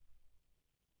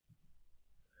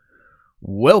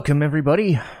Welcome,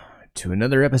 everybody, to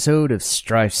another episode of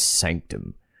Strife's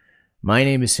Sanctum. My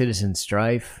name is Citizen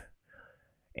Strife,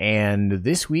 and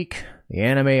this week, the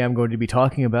anime I'm going to be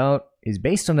talking about is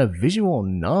based on a visual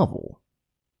novel.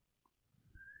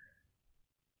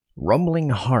 Rumbling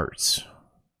Hearts,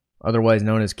 otherwise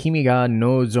known as Kimi ga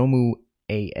Nozomu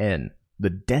Eien,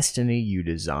 The Destiny You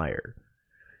Desire.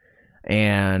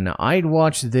 And I'd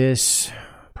watched this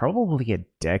probably a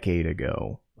decade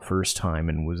ago. First time,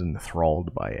 and was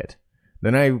enthralled by it.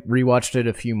 Then I rewatched it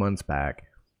a few months back.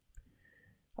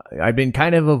 I've been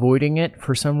kind of avoiding it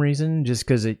for some reason, just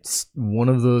because it's one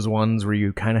of those ones where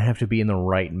you kind of have to be in the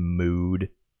right mood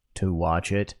to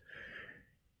watch it.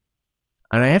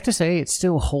 And I have to say, it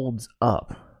still holds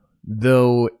up.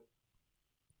 Though,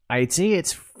 I'd say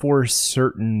it's for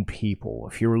certain people,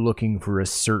 if you're looking for a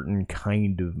certain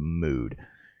kind of mood.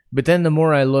 But then the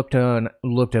more I looked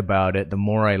about it, the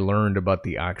more I learned about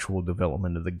the actual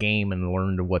development of the game and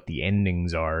learned what the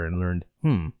endings are and learned,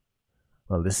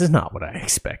 well, this is not what I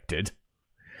expected.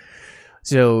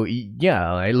 So,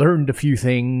 yeah, I learned a few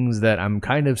things that I'm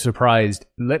kind of surprised.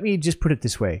 Let me just put it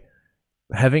this way.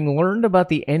 Having learned about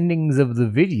the endings of the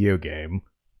video game,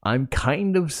 I'm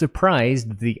kind of surprised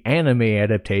that the anime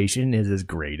adaptation is as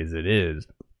great as it is.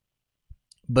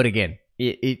 But again,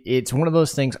 it's one of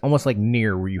those things almost like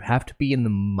Nier where you have to be in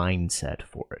the mindset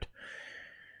for it.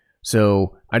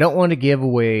 So I don't want to give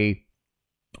away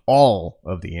all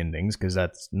of the endings because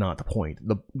that's not the point.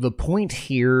 The point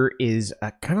here is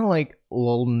kind of like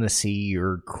Lull in the Sea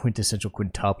or quintessential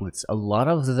quintuplets. A lot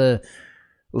of the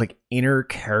like inner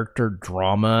character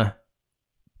drama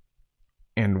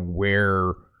and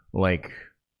where like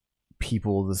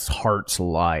people's hearts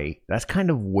lie. That's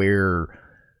kind of where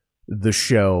the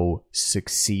show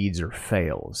succeeds or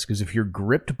fails. Because if you're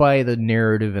gripped by the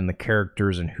narrative and the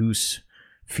characters and who's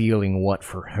feeling what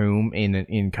for whom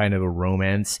in kind of a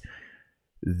romance,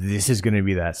 this is going to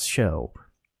be that show.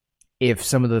 If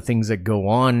some of the things that go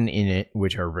on in it,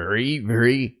 which are very,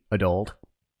 very adult,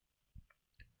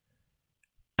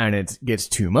 and it gets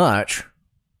too much,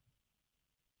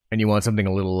 and you want something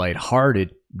a little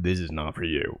lighthearted, this is not for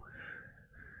you.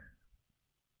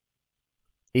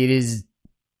 It is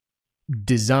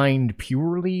designed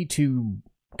purely to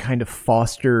kind of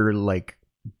foster like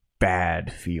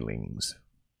bad feelings,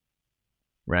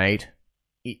 right?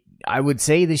 I would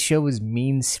say the show is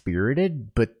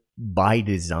mean-spirited, but by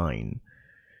design,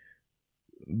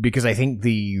 because I think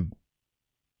the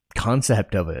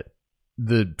concept of it,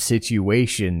 the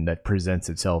situation that presents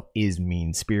itself, is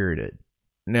mean-spirited.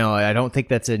 Now, I don't think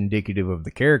that's indicative of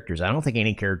the characters. I don't think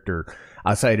any character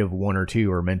outside of one or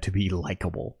two are meant to be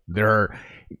likable.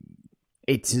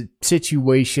 It's a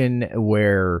situation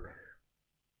where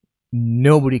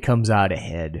nobody comes out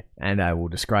ahead, and I will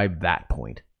describe that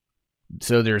point.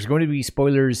 So there's going to be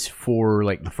spoilers for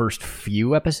like the first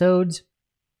few episodes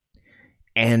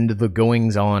and the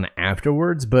goings on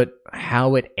afterwards, but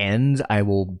how it ends I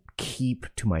will keep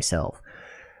to myself.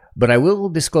 But I will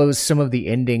disclose some of the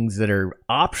endings that are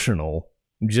optional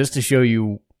just to show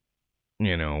you,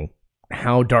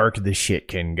 how dark this shit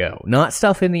can go. Not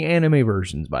stuff in the anime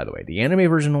versions, by the way. The anime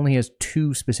version only has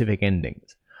 2 specific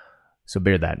endings, so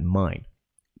bear that in mind.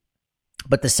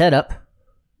 But the setup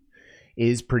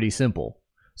is pretty simple.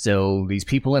 So these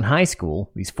people in high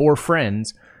school, these 4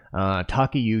 friends,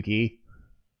 Takayuki,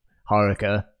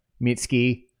 Haruka,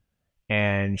 Mitsuki,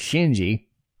 and Shinji,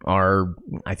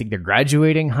 I think they're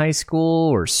graduating high school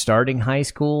or starting high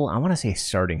school. I want to say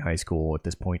starting high school at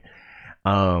this point.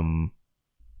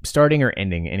 Starting or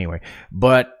ending, anyway.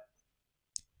 But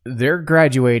they're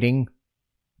graduating,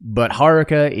 but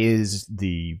Haruka is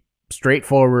the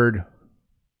straightforward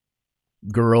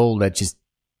girl that just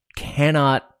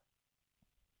cannot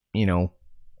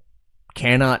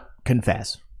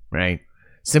confess, right?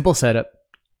 Simple setup.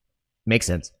 Makes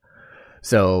sense.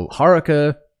 So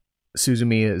Haruka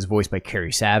Suzumiya is voiced by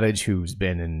Carrie Savage, who's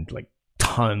been in like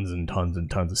tons and tons and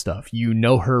tons of stuff. You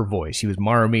know her voice. She was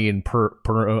Marumi in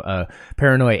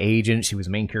Paranoia Agent. She was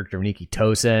the main character of Nikki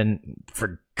Tosen.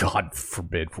 For God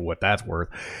forbid, for what that's worth.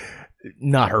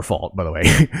 Not her fault, by the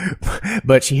way.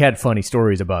 But she had funny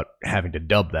stories about having to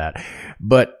dub that.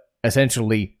 But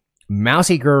essentially,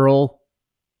 mousy girl,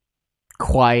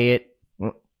 quiet.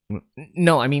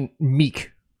 No, I mean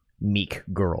meek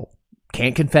girl.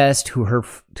 Can't confess to her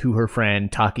friend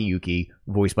Takayuki,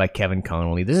 voiced by Kevin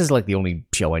Connolly. This is like the only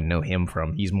show I know him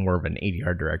from. He's more of an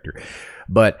 80-yard director.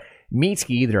 But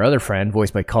Mitsuki, their other friend,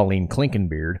 voiced by Colleen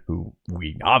Clinkenbeard, who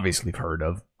we obviously have heard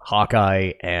of,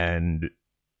 Hawkeye and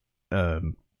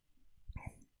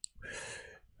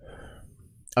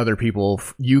other people,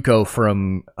 Yuko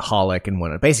from Holic and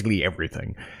whatnot, basically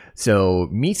everything. So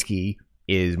Mitsuki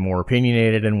is more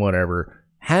opinionated and whatever,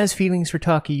 has feelings for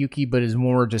Takayuki, but is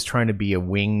more just trying to be a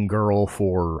wing girl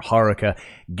for Haruka,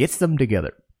 gets them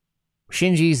together.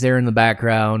 Shinji's there in the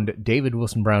background. David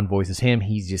Wilson Brown voices him.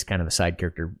 He's just kind of a side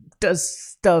character. Does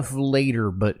stuff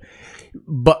later, but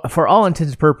for all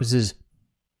intents and purposes,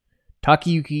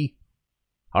 Takayuki,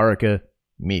 Haruka,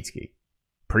 Mitsuki.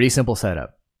 Pretty simple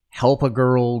setup. Help a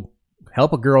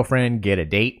girlfriend get a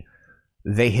date.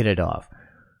 They hit it off.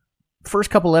 First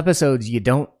couple episodes, you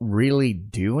don't really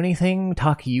do anything.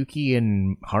 Takayuki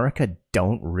and Haruka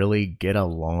don't really get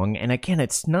along. And again,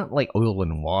 it's not like oil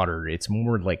and water. It's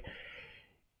more like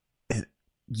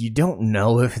you don't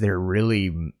know if they're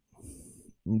really,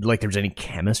 like, there's any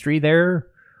chemistry there.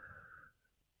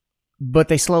 But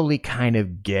they slowly kind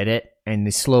of get it. And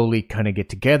they slowly kind of get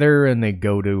together, and they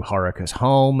go to Haruka's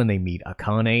home, and they meet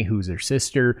Akane, who's their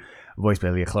sister, voiced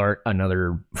by Leah Clark,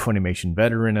 another Funimation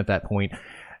veteran at that point.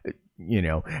 You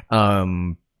know,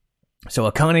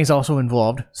 so Akane's also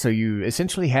involved. So you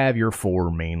essentially have your 4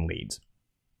 main leads.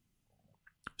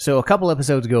 So a couple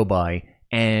episodes go by,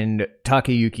 and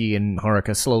Takayuki and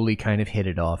Haruka slowly kind of hit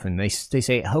it off, and they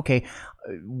say, okay,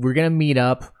 we're gonna meet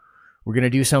up. We're going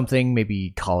to do something, maybe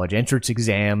college entrance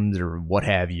exams or what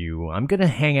have you. I'm going to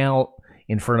hang out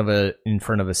in front of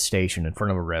a station, in front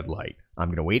of a red light. I'm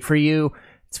going to wait for you.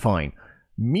 It's fine.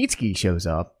 Mitsuki shows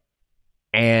up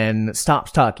and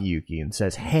stops Takayuki and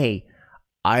says, hey,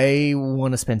 I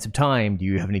want to spend some time. Do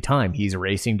you have any time? He's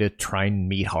racing to try and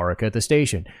meet Haruka at the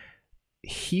station.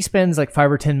 He spends like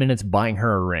 5 or 10 minutes buying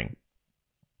her a ring.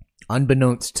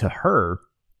 Unbeknownst to her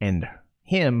and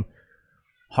him,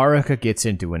 Haruka gets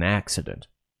into an accident.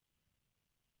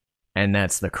 And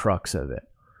that's the crux of it.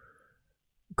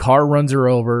 Car runs her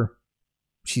over.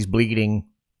 She's bleeding.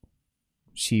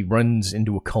 She runs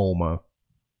into a coma.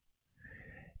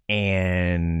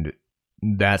 And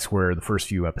that's where the first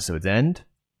few episodes end.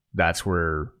 That's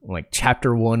where, like,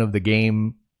 chapter 1 of the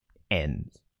game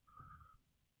ends.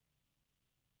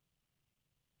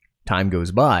 Time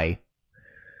goes by.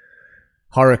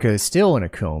 Haruka is still in a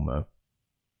coma.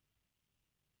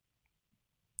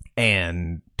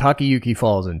 And Takayuki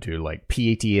falls into, like,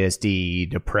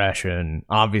 PTSD, depression,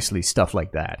 obviously stuff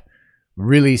like that.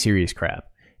 Really serious crap.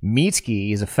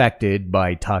 Mitsuki is affected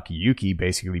by Takayuki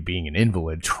basically being an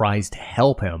invalid, tries to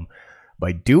help him.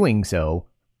 By doing so,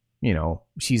 you know,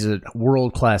 she's a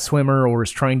world-class swimmer, or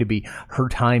is trying to be. Her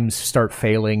times start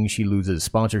failing. She loses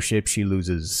sponsorship. She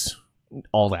loses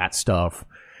all that stuff.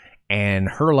 And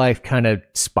her life kind of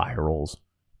spirals.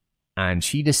 And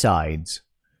she decides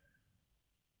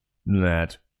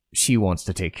that she wants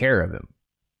to take care of him.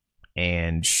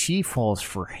 And she falls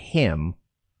for him,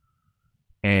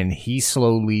 and he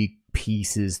slowly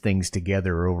pieces things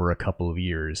together over a couple of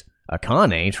years.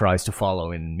 Akane tries to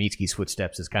follow in Mitsuki's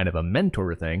footsteps as kind of a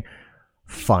mentor thing,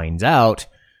 finds out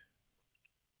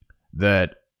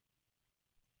that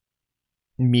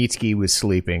Mitsuki was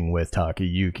sleeping with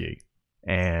Takayuki.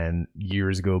 And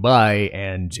years go by,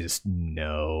 and just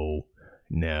no.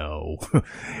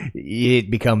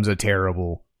 It becomes a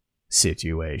terrible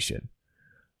situation.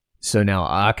 So now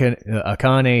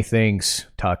Akane thinks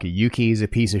Takayuki is a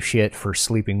piece of shit for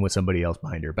sleeping with somebody else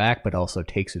behind her back, but also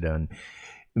takes it on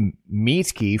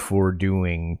Mitsuki for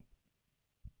doing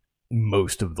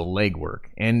most of the legwork.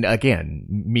 And again,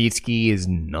 Mitsuki is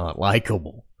not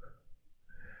likable.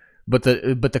 But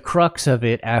the crux of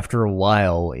it after a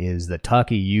while is that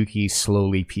Takayuki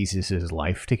slowly pieces his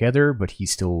life together, but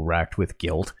he's still racked with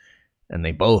guilt, and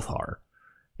they both are,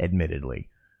 admittedly.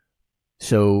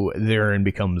 So therein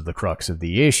becomes the crux of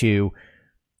the issue.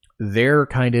 They're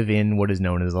kind of in what is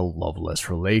known as a loveless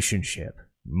relationship.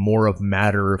 More of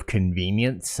matter of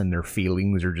convenience, and their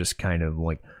feelings are just kind of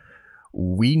like,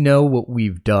 we know what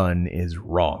we've done is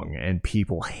wrong, and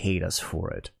people hate us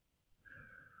for it.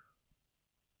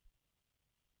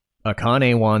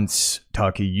 Akane wants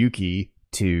Takayuki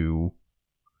to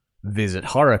visit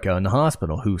Haruka in the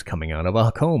hospital, who's coming out of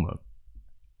a coma.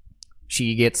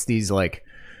 She gets these, like,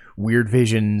 weird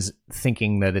visions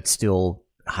thinking that it's still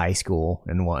high school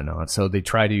and whatnot. So they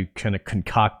try to kind of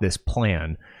concoct this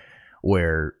plan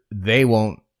where they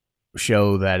won't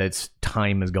show that its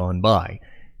time has gone by.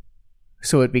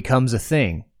 So it becomes a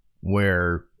thing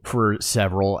where for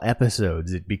several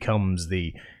episodes it becomes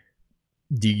the,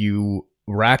 do you,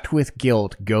 racked with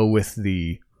guilt, go with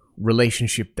the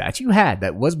relationship that you had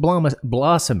that was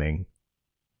blossoming,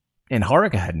 and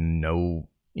Haruka had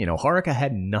Haruka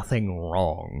had nothing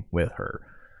wrong with her.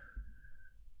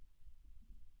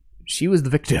 She was the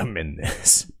victim in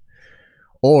this.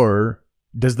 Or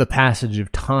does the passage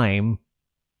of time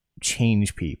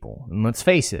change people. And let's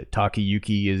face it,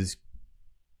 Takayuki has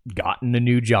gotten a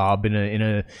new job in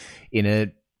a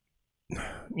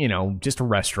just a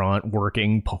restaurant,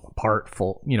 working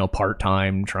part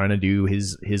time, trying to do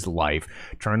his life,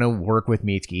 trying to work with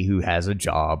Mitsuki, who has a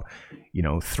job.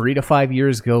 3 to 5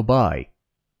 years go by,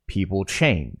 people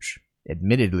change.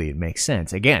 Admittedly, it makes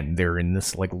sense. Again, they're in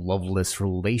this like loveless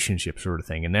relationship sort of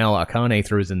thing, and now Akane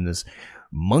throws in this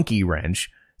monkey wrench,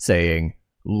 saying,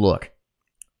 "Look,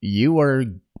 you are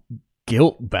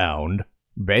guilt bound.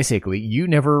 Basically, you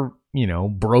never,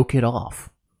 broke it off.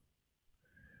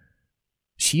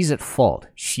 She's at fault.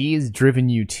 She has driven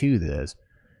you to this.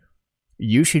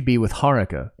 You should be with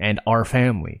Haruka and our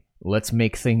family. Let's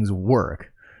make things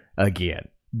work again,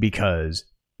 because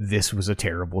this was a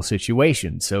terrible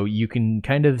situation." So you can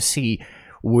kind of see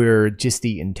where just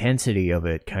the intensity of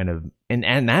it kind of,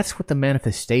 and that's what the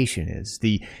manifestation is.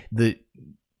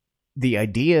 The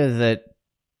idea that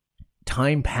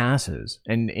time passes,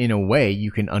 and in a way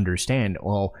you can understand,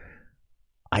 well,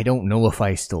 I don't know if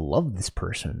I still love this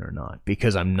person or not,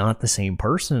 because I'm not the same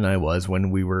person I was when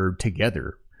we were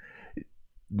together.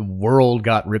 The world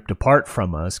got ripped apart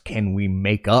from us. Can we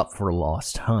make up for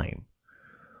lost time?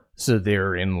 So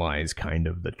therein lies kind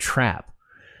of the trap.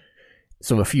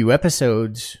 So a few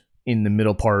episodes in the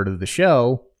middle part of the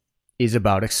show is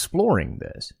about exploring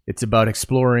this. It's about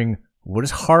exploring, what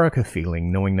is Haruka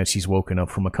feeling knowing that she's woken up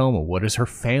from a coma? What is her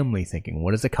family thinking?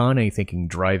 What is Akane thinking,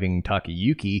 driving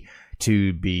Takayuki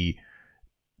to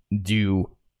do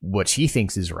what she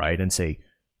thinks is right and say,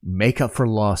 make up for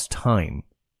lost time.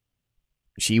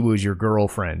 She was your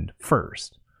girlfriend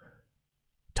first.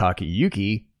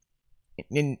 Takayuki,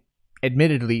 and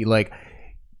admittedly, like,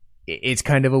 it's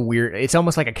kind of a weird, it's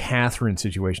almost like a Catherine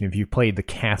situation. If you've played the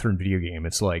Catherine video game,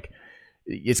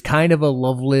 it's kind of a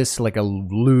loveless, like a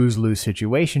lose-lose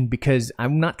situation, because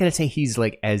I'm not going to say he's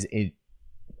like as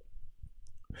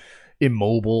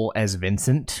immobile as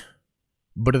Vincent,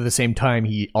 but at the same time,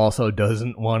 he also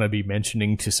doesn't want to be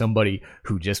mentioning to somebody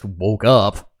who just woke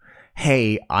up,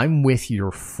 hey, I'm with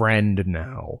your friend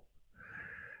now.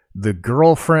 The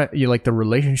girlfriend, the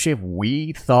relationship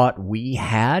we thought we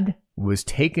had was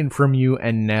taken from you,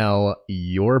 and now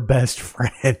your best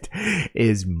friend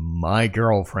is my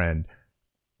girlfriend.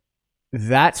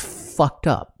 That's fucked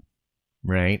up,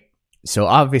 right? So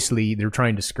obviously they're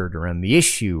trying to skirt around the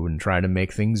issue and try to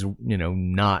make things,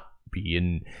 not be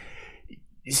in.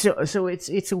 So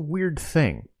it's a weird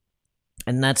thing,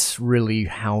 and that's really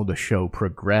how the show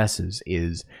progresses.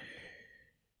 Is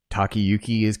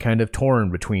Takayuki is kind of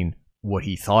torn between what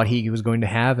he thought he was going to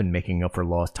have and making up for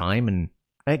lost time. And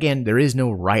again, there is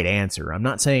no right answer. I'm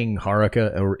not saying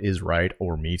Haruka is right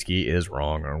or Mitsuki is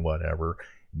wrong or whatever.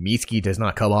 Mitsuki does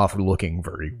not come off looking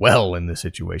very well in this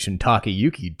situation.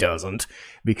 Takayuki doesn't,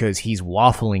 because he's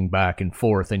waffling back and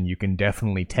forth, and you can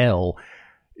definitely tell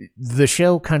the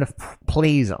show kind of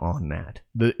plays on that.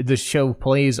 The show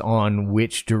plays on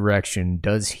which direction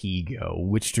does he go,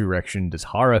 which direction does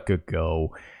Haruka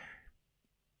go,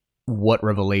 what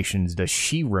revelations does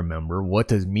she remember, what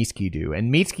does Mitsuki do?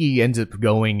 And Mitsuki ends up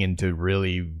going into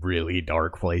really, really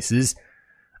dark places.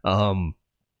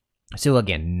 So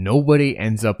again, nobody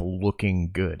ends up looking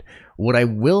good. What I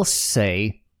will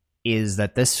say is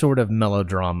that this sort of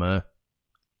melodrama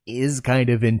is kind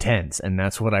of intense, and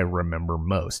that's what I remember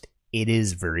most. It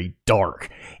is very dark.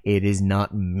 It is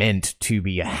not meant to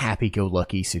be a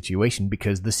happy-go-lucky situation,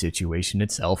 because the situation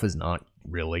itself is not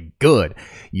really good.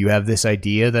 You have this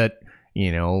idea that,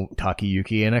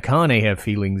 Takayuki and Akane have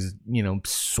feelings,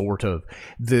 sort of.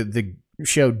 The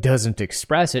show doesn't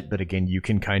express it, but again, you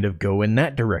can kind of go in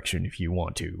that direction if you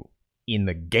want to, in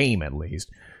the game at least.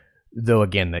 Though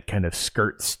again, that kind of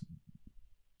skirts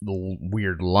the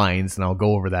weird lines, and I'll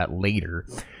go over that later.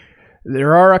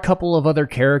 There are a couple of other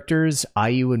characters,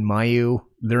 Ayu and Mayu.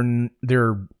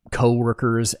 They're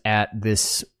co-workers at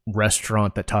this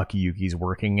restaurant that Takayuki's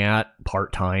working at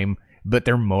part-time, but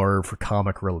they're more for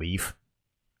comic relief.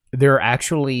 There are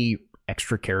actually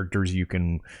extra characters you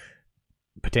can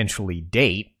potentially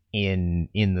date in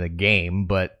the game,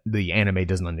 but the anime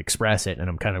doesn't express it, and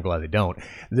I'm kind of glad they don't.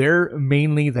 They're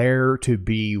mainly there to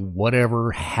be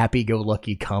whatever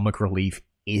happy-go-lucky comic relief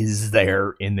is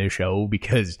there in the show,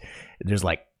 because there's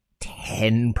like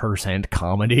 10%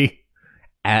 comedy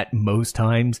at most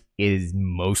times. It is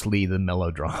mostly the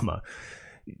melodrama.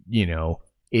 It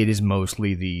is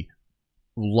mostly the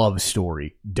love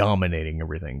story dominating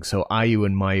everything. So Ayu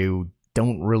and Mayu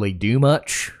don't really do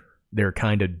much. They're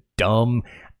kind of dumb,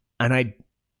 and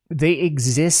they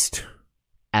exist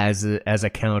as a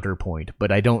counterpoint,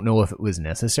 but I don't know if it was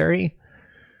necessary,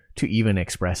 to even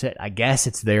express it. I guess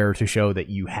it's there to show that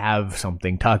you have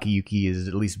something. Takayuki is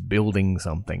at least building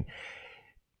something,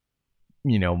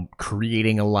 you know,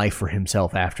 creating a life for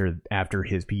himself after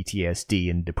his PTSD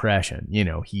and depression. You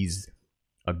know, he's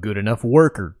a good enough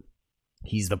worker.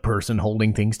 He's the person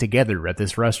holding things together at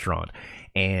this restaurant,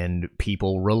 and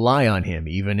people rely on him,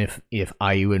 even if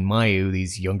Ayu and Mayu,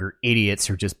 these younger idiots,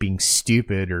 are just being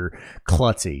stupid or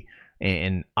klutzy.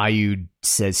 And Ayu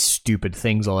says stupid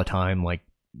things all the time, like,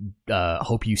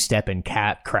 hope you step in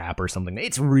cat crap or something.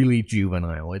 It's really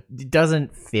juvenile. It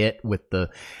doesn't fit with the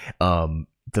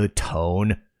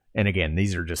tone. And again,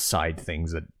 these are just side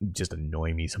things that just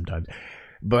annoy me sometimes.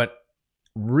 But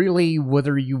really,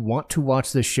 whether you want to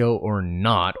watch this show or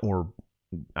not, or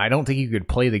I don't think you could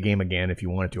play the game again if you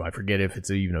wanted to. I forget if it's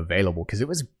even available, because it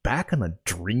was back on the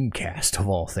Dreamcast of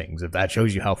all things, if that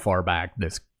shows you how far back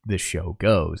this show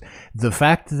goes. The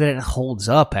fact that it holds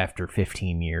up after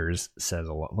 15 years says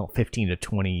a lot. Well, 15 to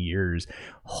 20 years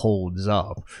holds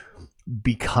up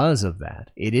because of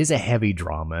that. It is a heavy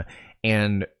drama,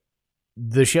 and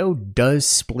the show does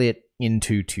split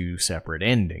into two separate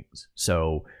endings.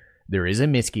 So there is a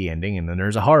Mitsuki ending, and then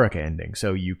there's a Haruka ending.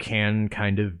 So you can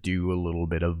kind of do a little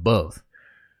bit of both.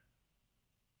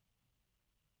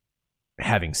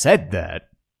 Having said that,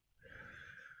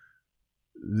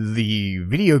 the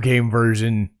video game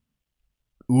version,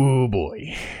 oh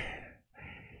boy.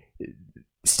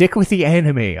 Stick with the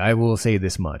anime, I will say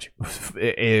this much.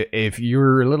 If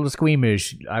you're a little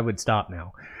squeamish, I would stop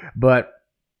now. But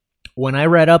when I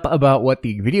read up about what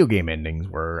the video game endings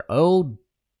were, oh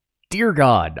dear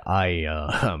God,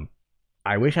 I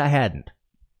wish I hadn't.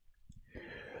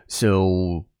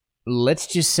 So let's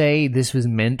just say this was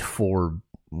meant for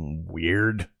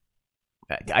weird.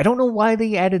 I don't know why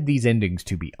they added these endings,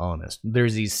 to be honest.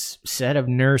 There's these set of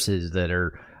nurses that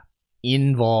are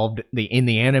involved. In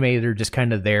the anime, they're just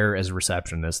kind of there as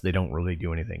receptionists. They don't really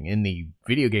do anything. In the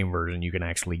video game version, you can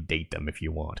actually date them if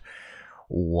you want.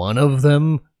 One of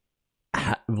them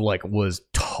was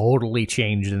totally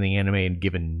changed in the anime and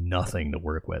given nothing to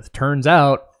work with. Turns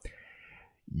out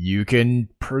you can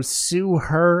pursue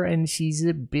her, and she's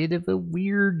a bit of a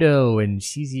weirdo, and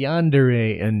she's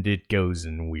yandere, and it goes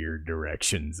in weird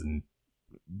directions and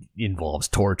involves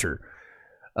torture.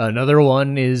 Another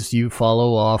one is you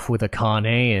follow off with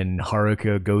Akane, and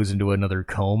Haruka goes into another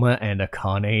coma, and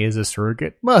Akane is a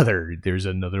surrogate mother. There's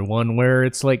another one where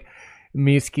it's like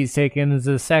Mitsuki's taken as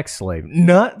a sex slave.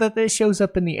 Not that this shows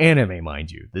up in the anime,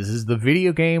 mind you. This is the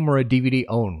video game or a DVD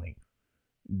only.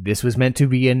 This was meant to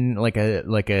be in like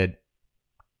a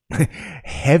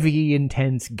heavy,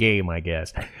 intense game, I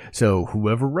guess. So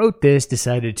whoever wrote this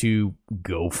decided to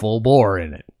go full bore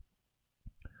in it.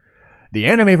 The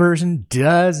anime version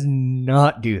does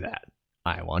not do that.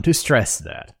 I want to stress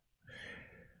that.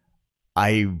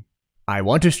 I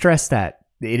want to stress that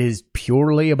it is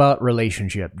purely about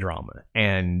relationship drama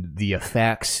and the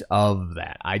effects of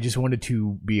that. I wanted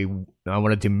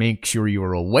to make sure you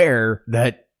were aware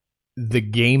that the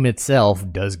game itself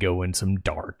does go in some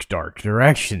dark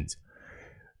directions,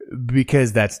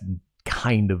 because that's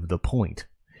kind of the point.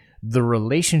 The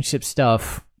relationship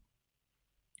stuff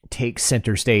takes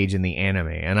center stage in the anime,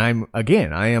 and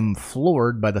I am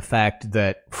floored by the fact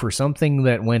that for something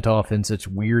that went off in such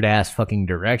weird ass fucking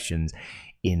directions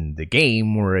in the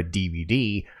game or a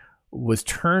DVD was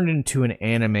turned into an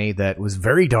anime that was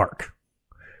very dark,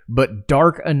 but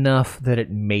dark enough that it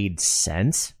made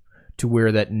sense to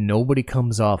where that nobody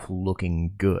comes off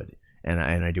looking good. And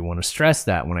I do want to stress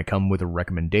that when I come with a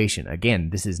recommendation.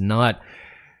 Again, this is not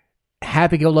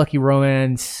happy-go-lucky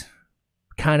romance,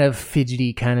 kind of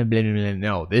fidgety, kind of blah, blah, blah.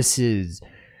 No, this is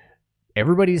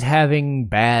everybody's having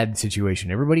bad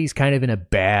situation. Everybody's kind of in a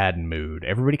bad mood.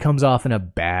 Everybody comes off in a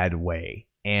bad way.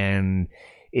 And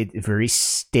it's very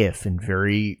stiff and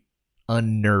very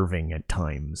unnerving at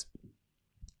times.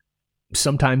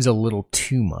 Sometimes a little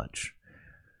too much.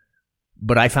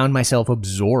 But I found myself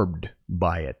absorbed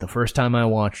by it the first time I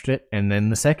watched it, and then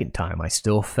the second time I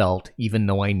still felt, even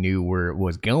though I knew where it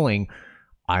was going,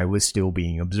 I was still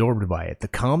being absorbed by it. The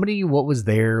comedy, what was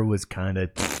there, was kind of...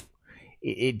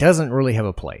 It doesn't really have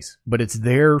a place, but it's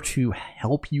there to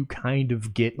help you kind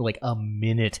of get like a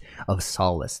minute of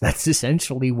solace. That's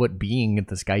essentially what being at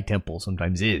the Sky Temple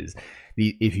sometimes is.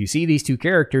 If you see these two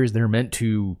characters, they're meant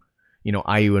to,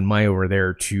 Ayu and Mayu are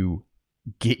there to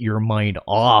get your mind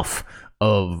off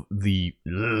of the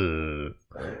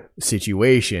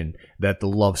situation that the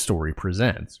love story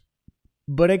presents.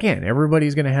 But again,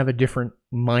 everybody's going to have a different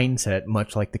mindset,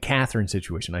 much like the Catherine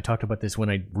situation. I talked about this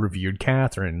when I reviewed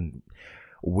Catherine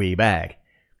way back.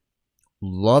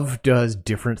 love does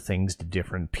different things to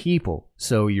different people.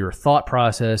 So your thought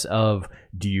process of,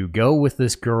 do you go with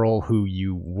this girl who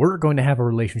you were going to have a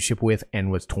relationship with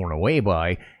and was torn away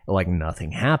by, like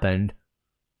nothing happened?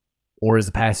 Or is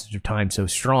the passage of time so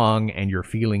strong and your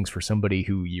feelings for somebody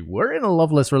who you were in a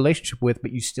loveless relationship with,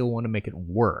 but you still want to make it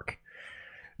work?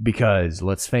 Because,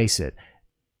 let's face it,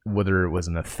 whether it was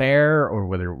an affair or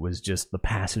whether it was just the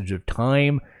passage of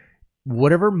time,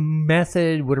 whatever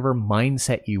method, whatever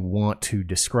mindset you want to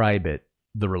describe it,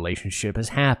 the relationship has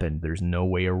happened. There's no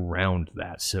way around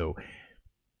that. So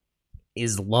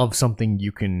is love something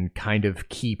you can kind of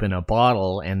keep in a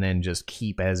bottle and then just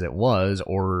keep as it was,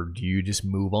 or do you just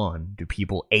move on? Do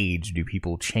people age? Do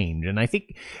people change? And I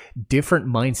think different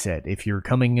mindset, if you're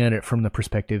coming at it from the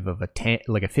perspective of a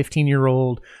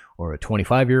 15-year-old or a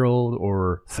 25-year-old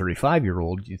or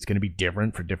 35-year-old, it's going to be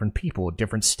different for different people at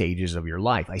different stages of your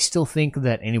life. I still think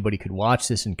that anybody could watch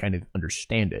this and kind of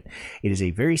understand it. It is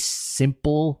a very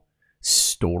simple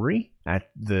story at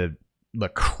the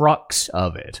crux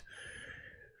of it.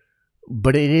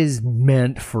 But it is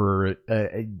meant for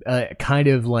a kind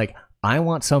of like, I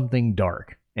want something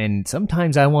dark. And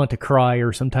sometimes I want to cry,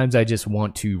 or sometimes I just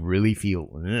want to really feel,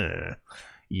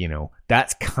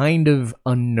 that's kind of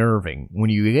unnerving. When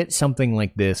you get something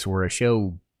like this where a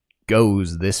show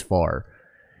goes this far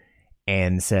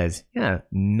and says, yeah,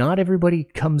 not everybody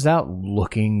comes out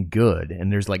looking good,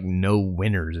 and there's like no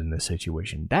winners in this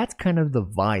situation. That's kind of the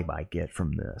vibe I get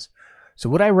from this. So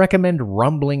would I recommend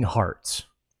Rumbling Hearts?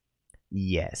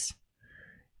 Yes,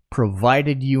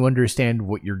 provided you understand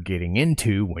what you're getting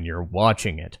into when you're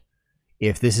watching it.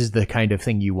 If this is the kind of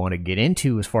thing you want to get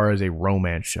into as far as a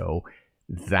romance show,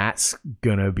 that's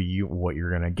going to be what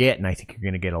you're going to get, and I think you're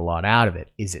going to get a lot out of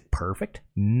it. Is it perfect?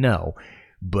 No,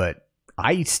 but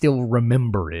I still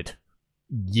remember it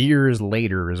years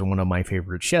later as one of my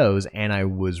favorite shows, and I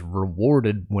was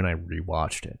rewarded when I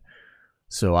rewatched it.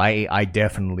 So I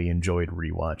definitely enjoyed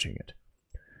rewatching it.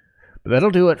 But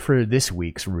that'll do it for this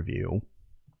week's review.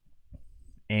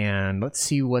 And let's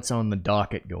see what's on the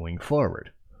docket going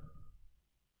forward.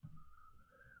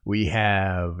 We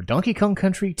have Donkey Kong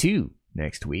Country 2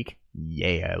 next week.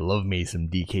 Yay, I love me some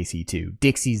DKC 2.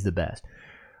 Dixie's the best.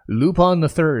 Lupin the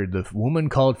Third, the woman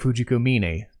called Fujiko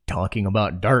Mine, talking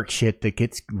about dark shit that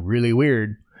gets really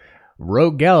weird.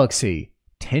 Rogue Galaxy,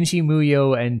 Tenchi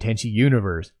Muyo and Tenchi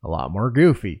Universe, a lot more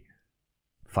goofy.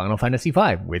 Final Fantasy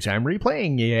V, which I'm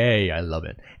replaying. Yay, I love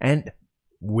it. And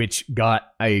which got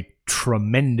a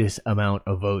tremendous amount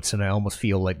of votes, and I almost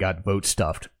feel like got vote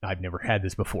stuffed. I've never had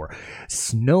this before.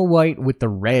 Snow White with the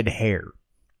red hair.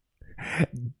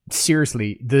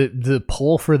 Seriously, the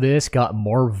poll for this got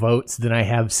more votes than I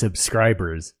have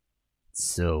subscribers.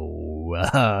 So,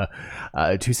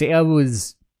 to say I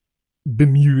was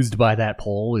bemused by that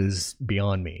poll is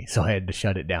beyond me, so I had to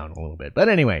shut it down a little bit. But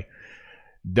anyway,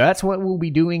 that's what we'll be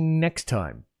doing next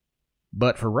time.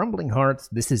 But for Rumbling Hearts,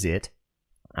 this is it.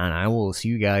 And I will see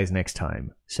you guys next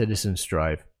time. Citizen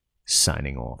Strife,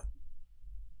 signing off.